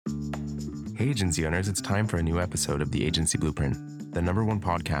Hey agency owners, it's time for a new episode of the Agency Blueprint, the #1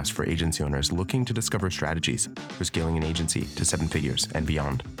 podcast for agency owners looking to discover strategies for scaling an agency to 7 figures and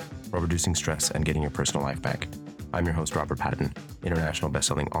beyond, while reducing stress and getting your personal life back. I'm your host, Robert Patton, international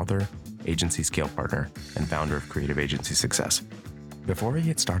bestselling author, agency scale partner, and founder of Creative Agency Success. Before we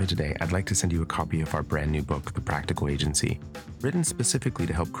get started today, I'd like to send you a copy of our brand new book, The Practical Agency, written specifically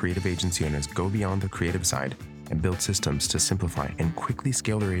to help creative agency owners go beyond the creative side and build systems to simplify and quickly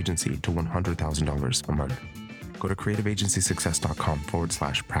scale their agency to $100,000 a month. Go to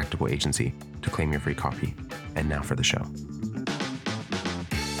creativeagencysuccess.com/practical agency to claim your free copy. And now for the show.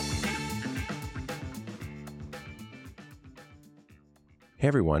 Hey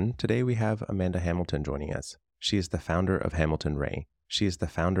everyone, today we have Amanda Hamilton joining us. She is the founder of Hamilton Ray. Your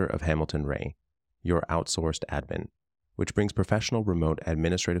outsourced admin, which brings professional remote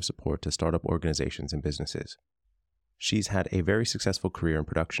administrative support to startup organizations and businesses. She's had a very successful career in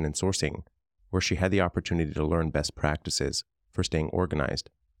production and sourcing, where she had the opportunity to learn best practices for staying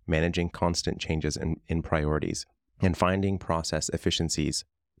organized, managing constant changes in priorities, and finding process efficiencies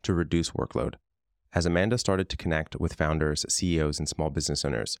to reduce workload. As Amanda started to connect with founders, CEOs, and small business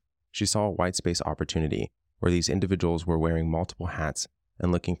owners, she saw a white space opportunity where these individuals were wearing multiple hats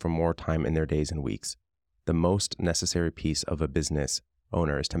and looking for more time in their days and weeks. The most necessary piece of a business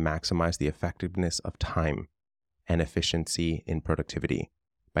owner is to maximize the effectiveness of time and efficiency in productivity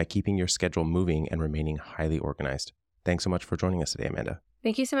by keeping your schedule moving and remaining highly organized. Thanks so much for joining us today, Amanda.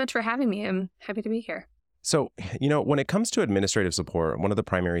 Thank you so much for having me. I'm happy to be here. So, when it comes to administrative support, one of the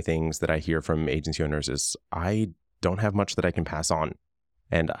primary things that I hear from agency owners is I don't have much that I can pass on.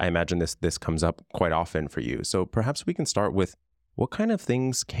 And I imagine this comes up quite often for you. So perhaps we can start with what kind of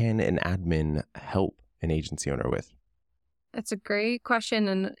things can an admin help an agency owner with? That's a great question.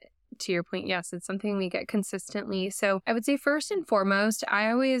 And to your point, yes, it's something we get consistently. So I would say first and foremost,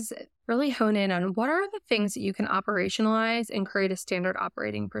 I always really hone in on what are the things that you can operationalize and create a standard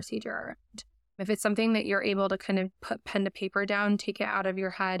operating procedure around. If it's something that you're able to kind of put pen to paper down, take it out of your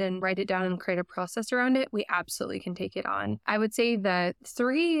head and write it down and create a process around it, we absolutely can take it on. I would say the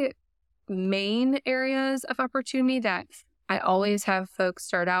 3 main areas of opportunity that I always have folks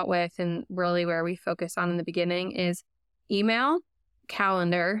start out with, and really where we focus on in the beginning, is email,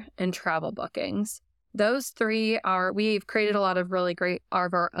 calendar, and travel bookings. Those 3 we've created a lot of really great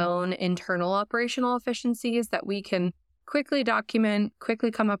of our own internal operational efficiencies that we can quickly document, quickly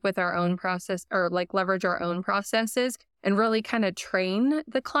come up with our own process or leverage our own processes and really kind of train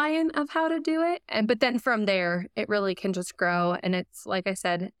the client of how to do it. But then from there, it really can just grow. And it's, like I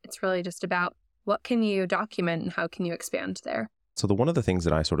said, it's really just about what can you document and how can you expand there? So one of the things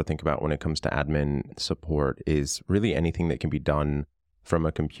that I sort of think about when it comes to admin support is really anything that can be done from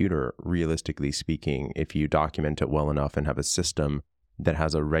a computer, realistically speaking, if you document it well enough and have a system that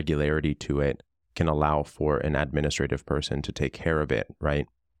has a regularity to it, can allow for an administrative person to take care of it, right?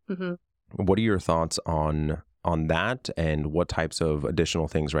 Mm-hmm. What are your thoughts on that and what types of additional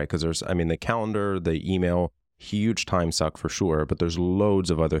things, right? Because there's, the calendar, the email, huge time suck for sure, but there's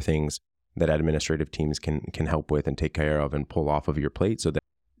loads of other things that administrative teams can help with and take care of and pull off of your plate so that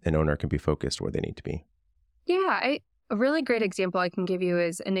an owner can be focused where they need to be. Yeah, a really great example I can give you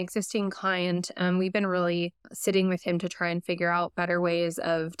is an existing client. We've been really sitting with him to try and figure out better ways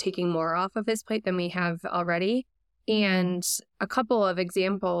of taking more off of his plate than we have already. And a couple of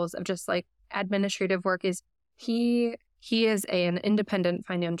examples of just administrative work is he is an independent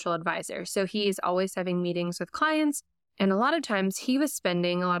financial advisor. So he's always having meetings with clients. And a lot of times he was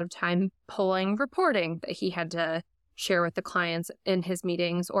spending a lot of time pulling reporting that he had to share with the clients in his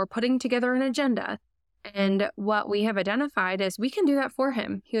meetings or putting together an agenda. And what we have identified is we can do that for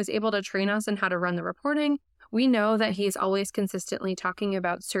him. He was able to train us in how to run the reporting. We know that he's always consistently talking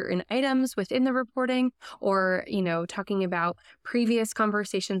about certain items within the reporting or, talking about previous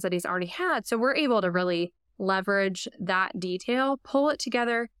conversations that he's already had. So we're able to really leverage that detail, pull it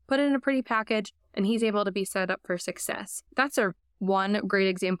together, put it in a pretty package, and he's able to be set up for success. That's one great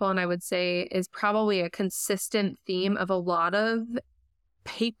example, and I would say is probably a consistent theme of a lot of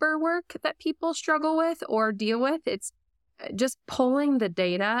paperwork that people struggle with or deal with. It's just pulling the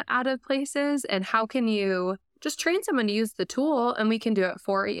data out of places and how can you just train someone to use the tool and we can do it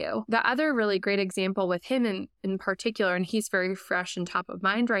for you. The other really great example with him in particular, and he's very fresh and top of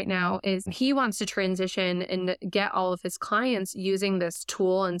mind right now, is he wants to transition and get all of his clients using this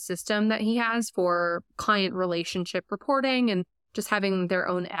tool and system that he has for client relationship reporting and just having their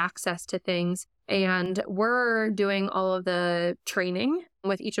own access to things. And we're doing all of the training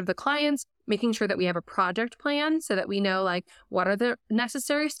with each of the clients, making sure that we have a project plan so that we know what are the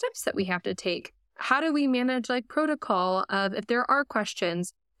necessary steps that we have to take. How do we manage protocol of if there are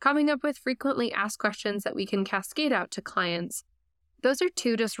questions, coming up with frequently asked questions that we can cascade out to clients. Those are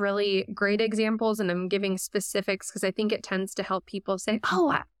two just really great examples, and I'm giving specifics because I think it tends to help people say,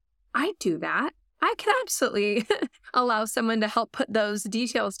 oh, I do that. I can absolutely allow someone to help put those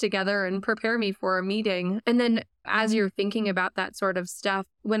details together and prepare me for a meeting. And then as you're thinking about that sort of stuff,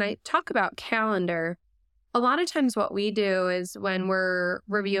 when I talk about calendar, a lot of times what we do is when we're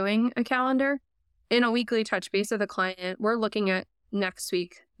reviewing a calendar in a weekly touch base with a client, we're looking at next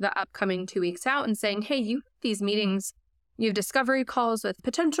week, the upcoming 2 weeks out, and saying, hey, you have these meetings, you have discovery calls with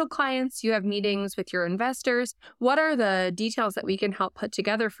potential clients, you have meetings with your investors. What are the details that we can help put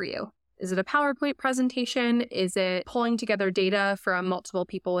together for you? Is it a PowerPoint presentation? Is it pulling together data from multiple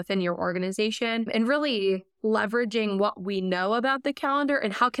people within your organization? And really leveraging what we know about the calendar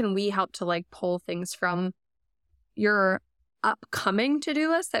and how can we help to pull things from your upcoming to-do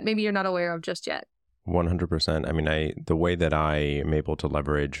list that maybe you're not aware of just yet. 100%. I mean, the way that I am able to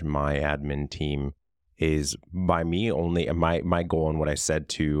leverage my admin team is by me only. My goal and what I said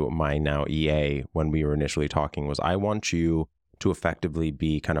to my now EA when we were initially talking was, I want you to effectively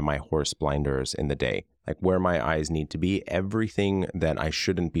be kind of my horse blinders in the day, like where my eyes need to be. Everything that I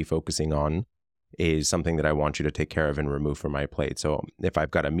shouldn't be focusing on is something that I want you to take care of and remove from my plate. So if I've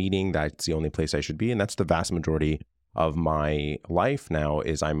got a meeting, that's the only place I should be. And that's the vast majority of my life now,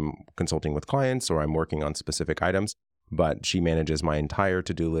 is I'm consulting with clients or I'm working on specific items, but she manages my entire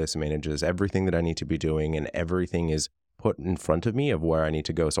to-do list, manages everything that I need to be doing, and everything is put in front of me of where I need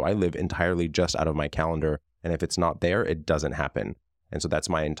to go. So I live entirely just out of my calendar. And if it's not there, it doesn't happen. And so that's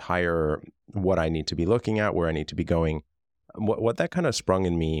my entire, what I need to be looking at, where I need to be going. What that kind of sprung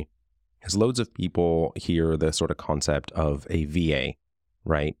in me is loads of people hear the sort of concept of a VA,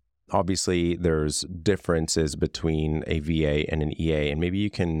 right? Obviously, there's differences between a VA and an EA. And maybe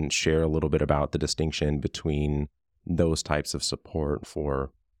you can share a little bit about the distinction between those types of support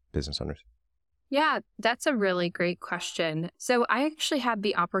for business owners. Yeah, that's a really great question. So I actually had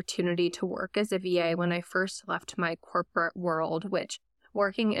the opportunity to work as a VA when I first left my corporate world, which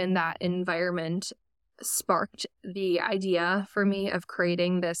working in that environment sparked the idea for me of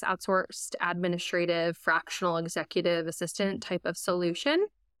creating this outsourced administrative fractional executive assistant type of solution.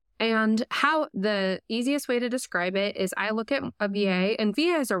 And how the easiest way to describe it is I look at a VA, and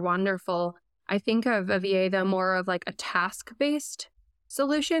VAs are wonderful. I think of a VA though more of like a task-based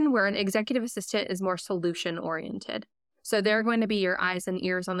solution, where an executive assistant is more solution oriented. So they're going to be your eyes and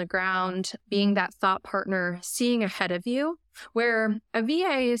ears on the ground, being that thought partner, seeing ahead of you, where a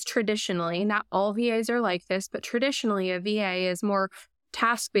VA is traditionally, not all VAs are like this, but traditionally a VA is more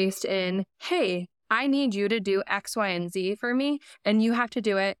task-based in, hey, I need you to do X, Y, and Z for me, and you have to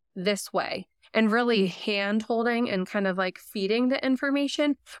do it this way. And really hand-holding and kind of feeding the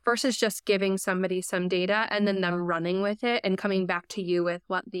information versus just giving somebody some data and then them running with it and coming back to you with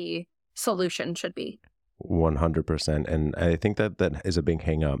what the solution should be. 100%. And I think that is a big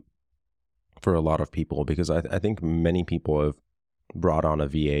hang up for a lot of people, because I think many people have brought on a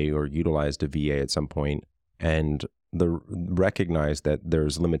VA or utilized a VA at some point and recognize that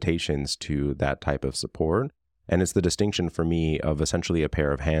there's limitations to that type of support. And it's the distinction for me of essentially a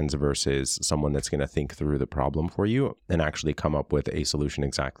pair of hands versus someone that's going to think through the problem for you and actually come up with a solution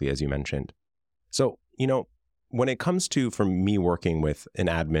exactly as you mentioned. So, when it comes to, for me working with an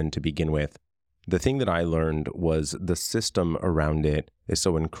admin to begin with, the thing that I learned was the system around it is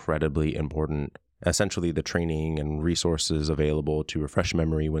so incredibly important. Essentially the training and resources available to refresh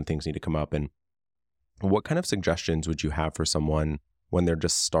memory when things need to come up. And what kind of suggestions would you have for someone when they're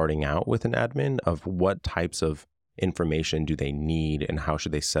just starting out with an admin, of what types of information do they need and how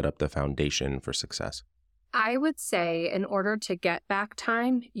should they set up the foundation for success? I would say in order to get back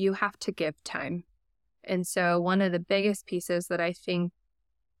time, you have to give time. And so one of the biggest pieces that I think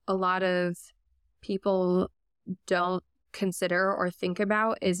a lot of people don't consider or think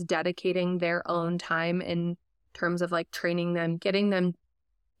about is dedicating their own time in terms of training them, getting them,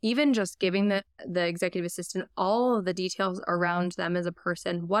 even just giving the executive assistant all of the details around them as a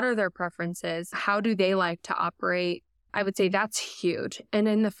person. What are their preferences? How do they like to operate? I would say that's huge. And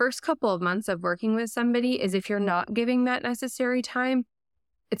in the first couple of months of working with somebody is if you're not giving that necessary time,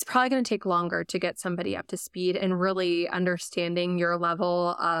 it's probably going to take longer to get somebody up to speed and really understanding your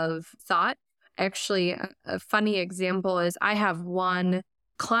level of thought. Actually, a funny example is I have one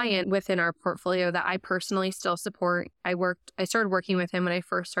client within our portfolio that I personally still support. I started working with him when I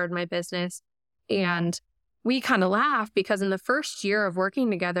first started my business, and we kind of laugh because in the first year of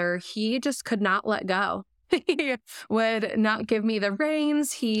working together, he just could not let go. He would not give me the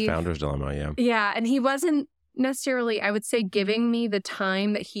reins. Founder's dilemma, yeah. Yeah, and he wasn't necessarily, I would say, giving me the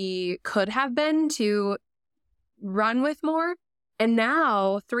time that he could have been to run with more. And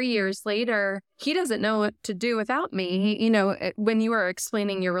now, 3 years later, he doesn't know what to do without me. When you were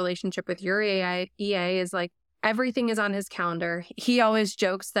explaining your relationship with your EA is like, everything is on his calendar. He always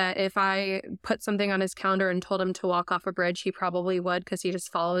jokes that if I put something on his calendar and told him to walk off a bridge, he probably would, because he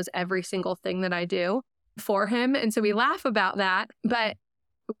just follows every single thing that I do for him. And so we laugh about that. But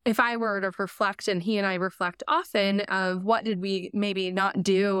if I were to reflect, and he and I reflect often, of what did we maybe not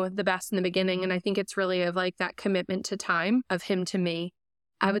do the best in the beginning, and I think it's really of like that commitment to time of him to me,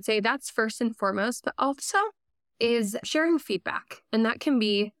 I would say that's first and foremost, but also is sharing feedback. And that can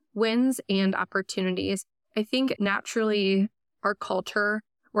be wins and opportunities. I think naturally our culture,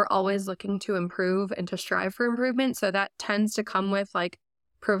 we're always looking to improve and to strive for improvement. So that tends to come with like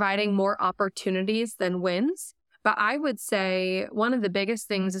providing more opportunities than wins. But I would say one of the biggest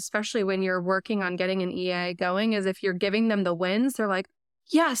things, especially when you're working on getting an EA going, is if you're giving them the wins, they're like,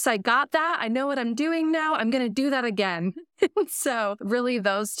 yes, I got that. I know what I'm doing now. I'm going to do that again. So really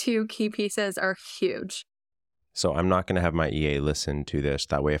those two key pieces are huge. So I'm not going to have my EA listen to this.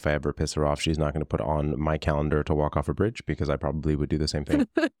 That way, if I ever piss her off, she's not going to put on my calendar to walk off a bridge, because I probably would do the same thing.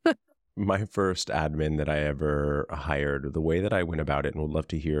 My first admin that I ever hired, the way that I went about it, and would love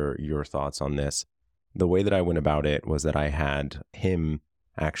to hear your thoughts on this. The way that I went about it was that I had him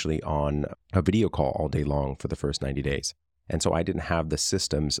actually on a video call all day long for the first 90 days. And so I didn't have the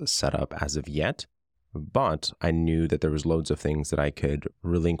systems set up as of yet, but I knew that there was loads of things that I could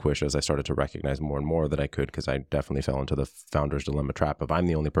relinquish as I started to recognize more and more that I could, because I definitely fell into the founder's dilemma trap of I'm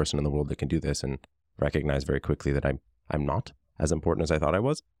the only person in the world that can do this, and recognize very quickly that I'm not as important as I thought I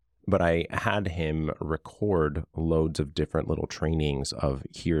was. But I had him record loads of different little trainings of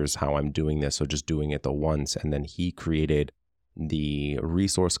here's how I'm doing this. So just doing it the once. And then he created the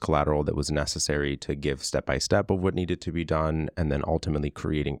resource collateral that was necessary to give step by step of what needed to be done. And then ultimately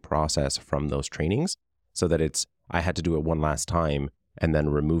creating process from those trainings, so that I had to do it one last time and then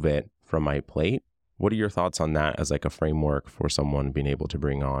remove it from my plate. What are your thoughts on that as like a framework for someone being able to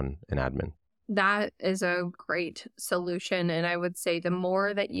bring on an admin? That is a great solution. And I would say the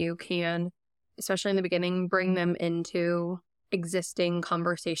more that you can, especially in the beginning, bring them into existing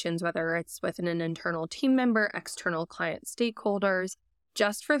conversations, whether it's with an internal team member, external client stakeholders,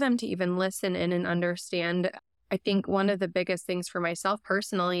 just for them to even listen in and understand. I think one of the biggest things for myself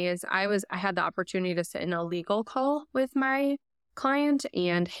personally is I had the opportunity to sit in a legal call with my client,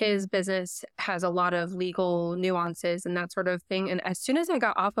 and his business has a lot of legal nuances and that sort of thing. And as soon as I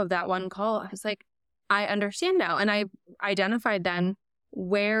got off of that one call, I was like, I understand now. And I identified then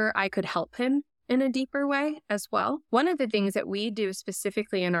where I could help him in a deeper way as well. One of the things that we do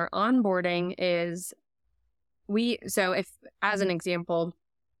specifically in our onboarding is so if, as an example,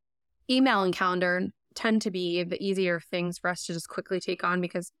 email and calendar tend to be the easier things for us to just quickly take on,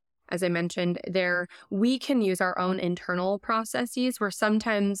 because as I mentioned, we can use our own internal processes, where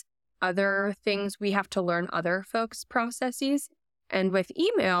sometimes other things we have to learn other folks' processes. And with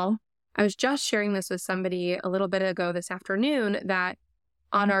email, I was just sharing this with somebody a little bit ago this afternoon, that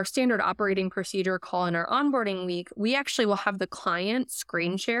on our standard operating procedure call in our onboarding week, we actually will have the client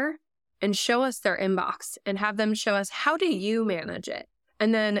screen share and show us their inbox and have them show us, how do you manage it?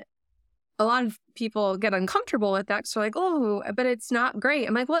 And then a lot of people get uncomfortable with that. So like, oh, but it's not great.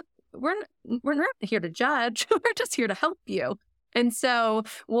 I'm like, what? We're not here to judge. We're just here to help you. And so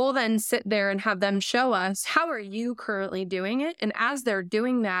we'll then sit there and have them show us, how are you currently doing it? And as they're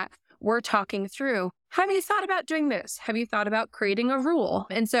doing that, we're talking through, have you thought about doing this? Have you thought about creating a rule?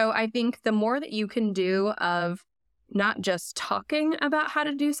 And so I think the more that you can do of not just talking about how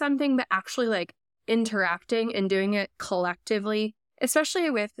to do something, but actually like interacting and doing it collectively, especially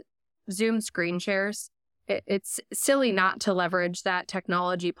with Zoom screen shares, it's silly not to leverage that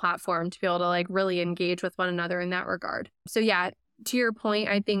technology platform to be able to like really engage with one another in that regard. So yeah, to your point,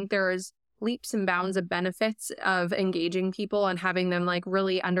 I think there's leaps and bounds of benefits of engaging people and having them like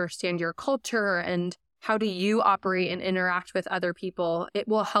really understand your culture and how do you operate and interact with other people. It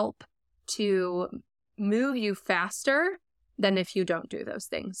will help to move you faster than if you don't do those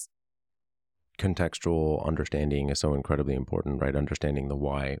things. Contextual understanding is so incredibly important, right? Understanding the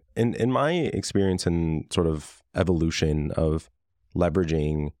why. In my experience and sort of evolution of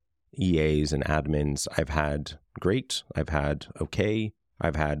leveraging EAs and admins, I've had great, I've had okay,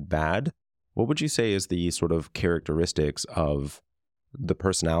 I've had bad. What would you say is the sort of characteristics of the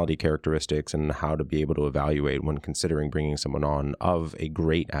personality characteristics and how to be able to evaluate when considering bringing someone on of a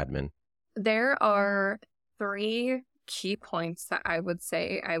great admin? There are 3 key points that I would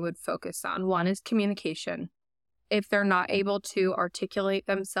say I would focus on. One is communication. If they're not able to articulate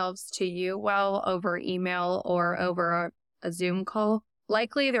themselves to you well over email or over a Zoom call,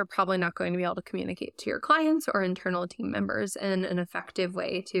 likely they're probably not going to be able to communicate to your clients or internal team members in an effective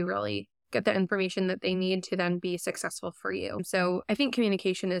way to really get the information that they need to then be successful for you. So I think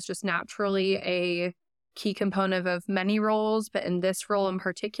communication is just naturally a key component of many roles, but in this role in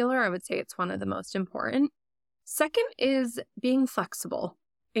particular, I would say it's one of the most important. Second is being flexible.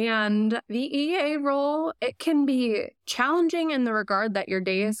 And the EA role, it can be challenging in the regard that your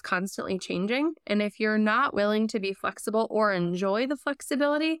day is constantly changing. And if you're not willing to be flexible or enjoy the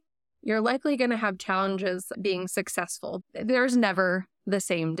flexibility, you're likely going to have challenges being successful. There's never the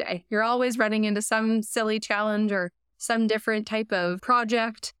same day. You're always running into some silly challenge or some different type of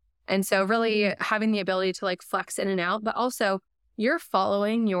project. And so really having the ability to flex in and out, but also you're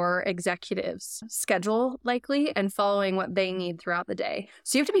following your executive's schedule likely and following what they need throughout the day.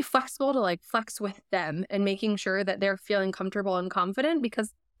 So you have to be flexible to flex with them and making sure that they're feeling comfortable and confident,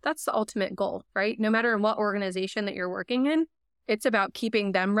 because that's the ultimate goal, right? No matter what organization that you're working in, it's about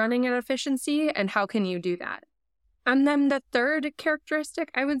keeping them running at efficiency, and how can you do that? And then the third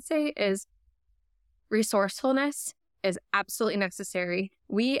characteristic I would say is resourcefulness is absolutely necessary.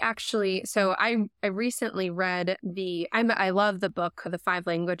 I recently read I love the book,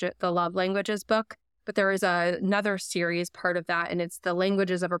 the Love Languages book, but there is another series part of that, and it's the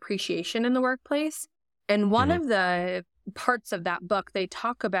languages of appreciation in the workplace. And one of the parts of that book they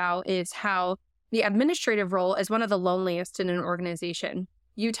talk about is how the administrative role is one of the loneliest in an organization.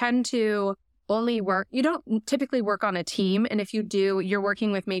 You tend to you don't typically work on a team. And if you do, you're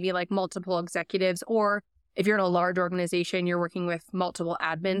working with maybe multiple executives, or if you're in a large organization, you're working with multiple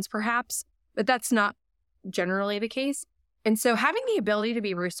admins perhaps, but that's not generally the case. And so having the ability to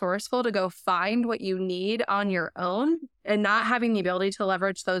be resourceful to go find what you need on your own and not having the ability to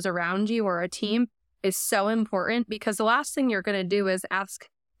leverage those around you or a team is so important, because the last thing you're going to do is ask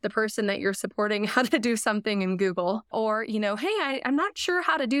the person that you're supporting how to do something in Google, or, hey, I'm not sure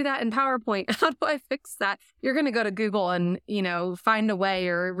how to do that in PowerPoint. How do I fix that? You're going to go to Google and, find a way,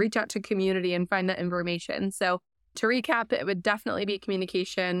 or reach out to community and find that information. So to recap, it would definitely be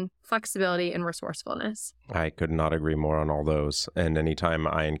communication, flexibility, and resourcefulness. I could not agree more on all those. And anytime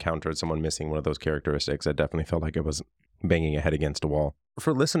I encountered someone missing one of those characteristics, I definitely felt like it was banging a head against a wall.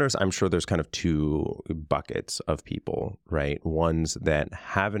 For listeners, I'm sure there's kind of two buckets of people, right? Ones that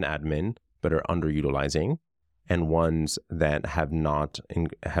have an admin but are underutilizing, and ones that have not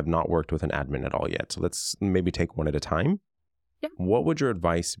worked with an admin at all yet. So let's maybe take one at a time. Yeah. What would your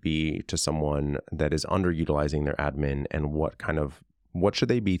advice be to someone that is underutilizing their admin, and what should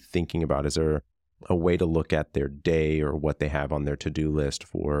they be thinking about? Is there a way to look at their day or what they have on their to-do list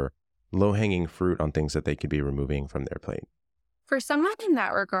for low-hanging fruit on things that they could be removing from their plate? For someone in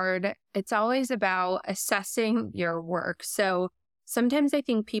that regard, it's always about assessing your work. So sometimes I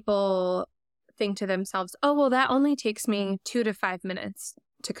think people think to themselves, oh, well, that only takes me 2 to 5 minutes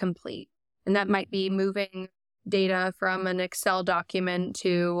to complete. And that might be moving data from an Excel document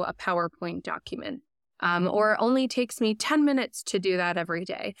to a PowerPoint document. Or only takes me 10 minutes to do that every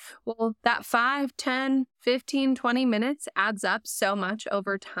day. Well, that 5, 10, 15, 20 minutes adds up so much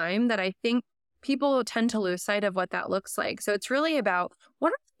over time that I think people tend to lose sight of what that looks like. So it's really about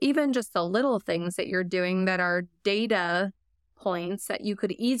what are even just the little things that you're doing that are data points that you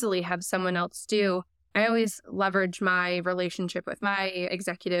could easily have someone else do. I always leverage my relationship with my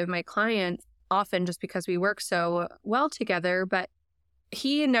executive, my client, often just because we work so well together, but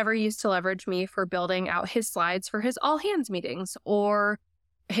he never used to leverage me for building out his slides for his all hands meetings or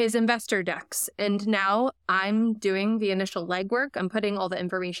his investor decks. And now I'm doing the initial legwork. I'm putting all the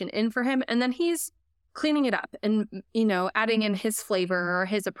information in for him. And then he's cleaning it up and, adding in his flavor or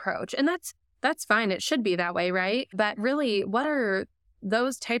his approach. And that's fine. It should be that way, right? But really, what are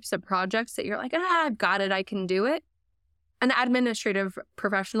those types of projects that you're like, I've got it, I can do it? An administrative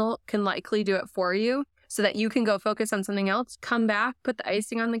professional can likely do it for you so that you can go focus on something else, come back, put the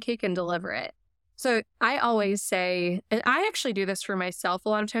icing on the cake, and deliver it. So I always say, and I actually do this for myself a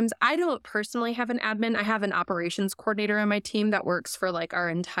lot of times, I don't personally have an admin. I have an operations coordinator on my team that works for our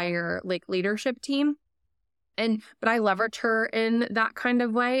entire leadership team. But I leverage her in that kind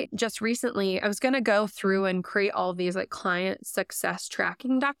of way. Just recently, I was going to go through and create all these client success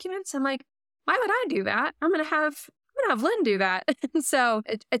tracking documents. I'm like, why would I do that? I'm going to have Lynn do that. And so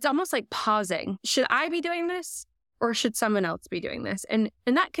it's almost like pausing. Should I be doing this? Or should someone else be doing this? And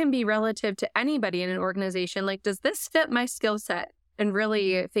that can be relative to anybody in an organization. Does this fit my skill set? And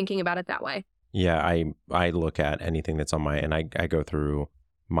really thinking about it that way. Yeah, I look at anything that's on and I go through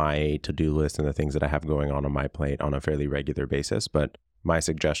my to-do list and the things that I have going on my plate on a fairly regular basis. But my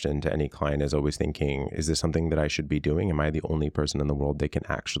suggestion to any client is always thinking, is this something that I should be doing? Am I the only person in the world that can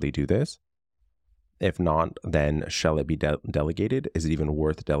actually do this? If not, then shall it be delegated? Is it even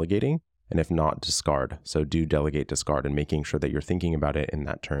worth delegating? And if not, discard. So do delegate, discard, and making sure that you're thinking about it in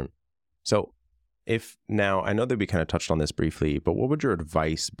that term. So if now, I know that we kind of touched on this briefly, but what would your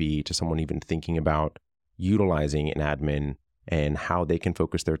advice be to someone even thinking about utilizing an admin and how they can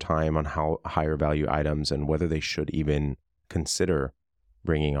focus their time on how higher value items and whether they should even consider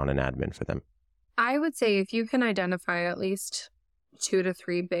bringing on an admin for them? I would say if you can identify at least 2 to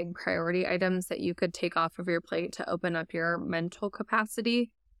 3 big priority items that you could take off of your plate to open up your mental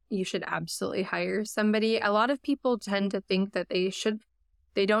capacity, you should absolutely hire somebody. A lot of people tend to think that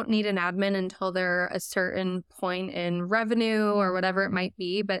they don't need an admin until they're a certain point in revenue or whatever it might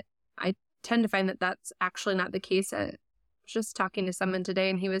be. But I tend to find that that's actually not the case. I was just talking to someone today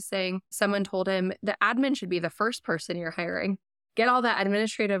and he was saying someone told him the admin should be the first person you're hiring. Get all that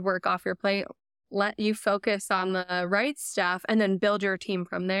administrative work off your plate. Let you focus on the right stuff and then build your team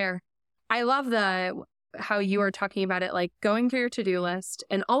from there. I love how you are talking about it, like going through your to-do list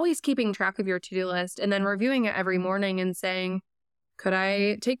and always keeping track of your to-do list and then reviewing it every morning and saying, could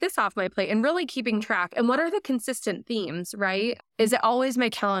I take this off my plate? And really keeping track. And what are the consistent themes, right? Is it always my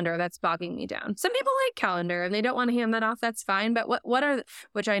calendar that's bogging me down? Some people like calendar and they don't want to hand that off. That's fine. But what are,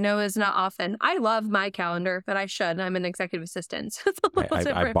 which I know is not often. I love my calendar, but I should. I'm an executive assistant. So it's a little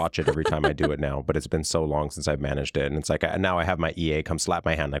different. I botch it every time I do it now, but it's been so long since I've managed it. And it's like, now I have my EA come slap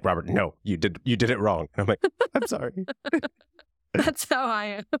my hand like, Robert, no, you did it wrong. And I'm like, I'm sorry. That's how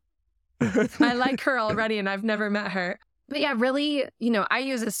I am. I like her already and I've never met her. But yeah, really, I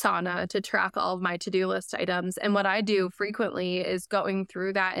use Asana to track all of my to-do list items. And what I do frequently is going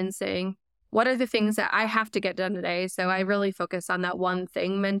through that and saying, what are the things that I have to get done today? So I really focus on that one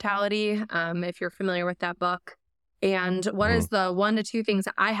thing mentality, if you're familiar with that book. And what is the 1 to 2 things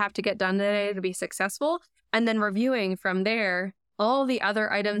that I have to get done today to be successful? And then reviewing from there all the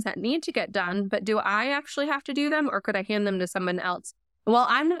other items that need to get done. But do I actually have to do them or could I hand them to someone else? Well,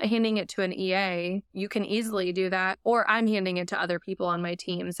 I'm not handing it to an EA. You can easily do that. Or I'm handing it to other people on my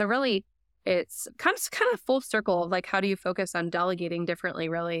team. So really, it's kind of full circle of like, how do you focus on delegating differently,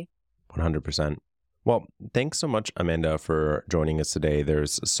 really? 100%. Well, thanks so much, Amanda, for joining us today.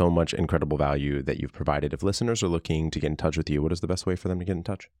 There's so much incredible value that you've provided. If listeners are looking to get in touch with you, what is the best way for them to get in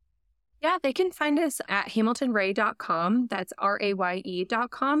touch? Yeah, they can find us at hamiltonray.com. That's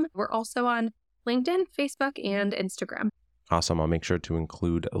RAYE.com. We're also on LinkedIn, Facebook, and Instagram. Awesome. I'll make sure to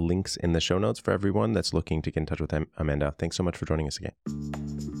include links in the show notes for everyone that's looking to get in touch with Amanda. Thanks so much for joining us again.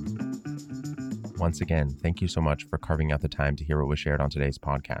 Once again, thank you so much for carving out the time to hear what was shared on today's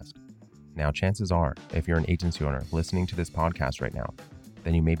podcast. Now, chances are, if you're an agency owner listening to this podcast right now,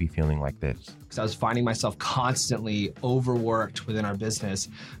 then you may be feeling like this. Because I was finding myself constantly overworked within our business,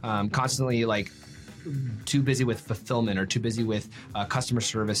 constantly like too busy with fulfillment or too busy with customer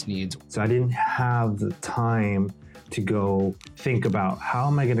service needs. So I didn't have the time to go think about how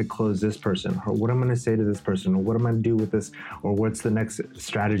am I going to close this person, or what I'm going to say to this person, or what am I going to do with this, or what's the next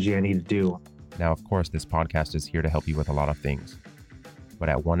strategy I need to do. Now, of course, this podcast is here to help you with a lot of things, but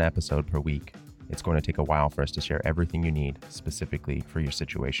at 1 episode per week, it's going to take a while for us to share everything you need specifically for your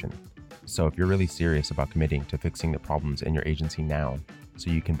situation. So if you're really serious about committing to fixing the problems in your agency now, so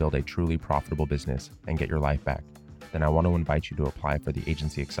you can build a truly profitable business and get your life back, then I want to invite you to apply for the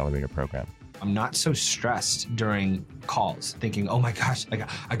Agency Accelerator program. I'm not so stressed during calls thinking, oh my gosh, I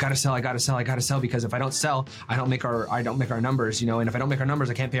gotta sell, because if I don't sell, I don't make our numbers, and if I don't make our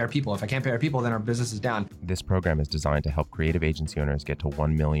numbers, I can't pay our people. If I can't pay our people, then our business is down. This program is designed to help creative agency owners get to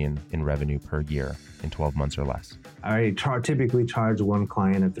 $1 million in revenue per year in 12 months or less. I typically charge one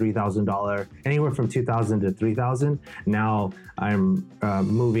client a $3,000, anywhere from $2,000 to $3,000. Now I'm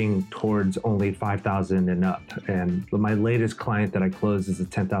moving towards only $5,000 and up. And my latest client that I closed is a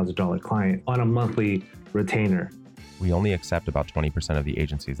 $10,000 client on a monthly retainer. We only accept about 20% of the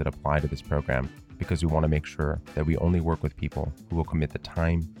agencies that apply to this program because we want to make sure that we only work with people who will commit the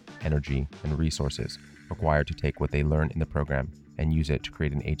time, energy, and resources required to take what they learn in the program and use it to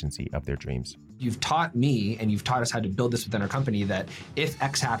create an agency of their dreams. You've taught me and you've taught us how to build this within our company that if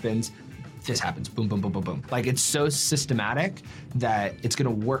X happens, this happens, boom, boom, boom, boom, boom. Like it's so systematic that it's going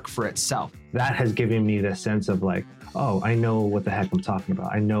to work for itself. That has given me the sense of like, oh, I know what the heck I'm talking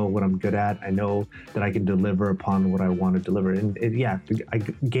about. I know what I'm good at. I know that I can deliver upon what I want to deliver. And I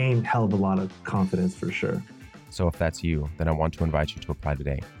gained hell of a lot of confidence for sure. So if that's you, then I want to invite you to apply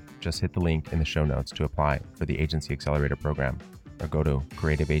today. Just hit the link in the show notes to apply for the Agency Accelerator program or go to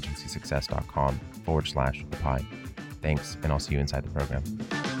creativeagencysuccess.com/apply. Thanks, and I'll see you inside the program.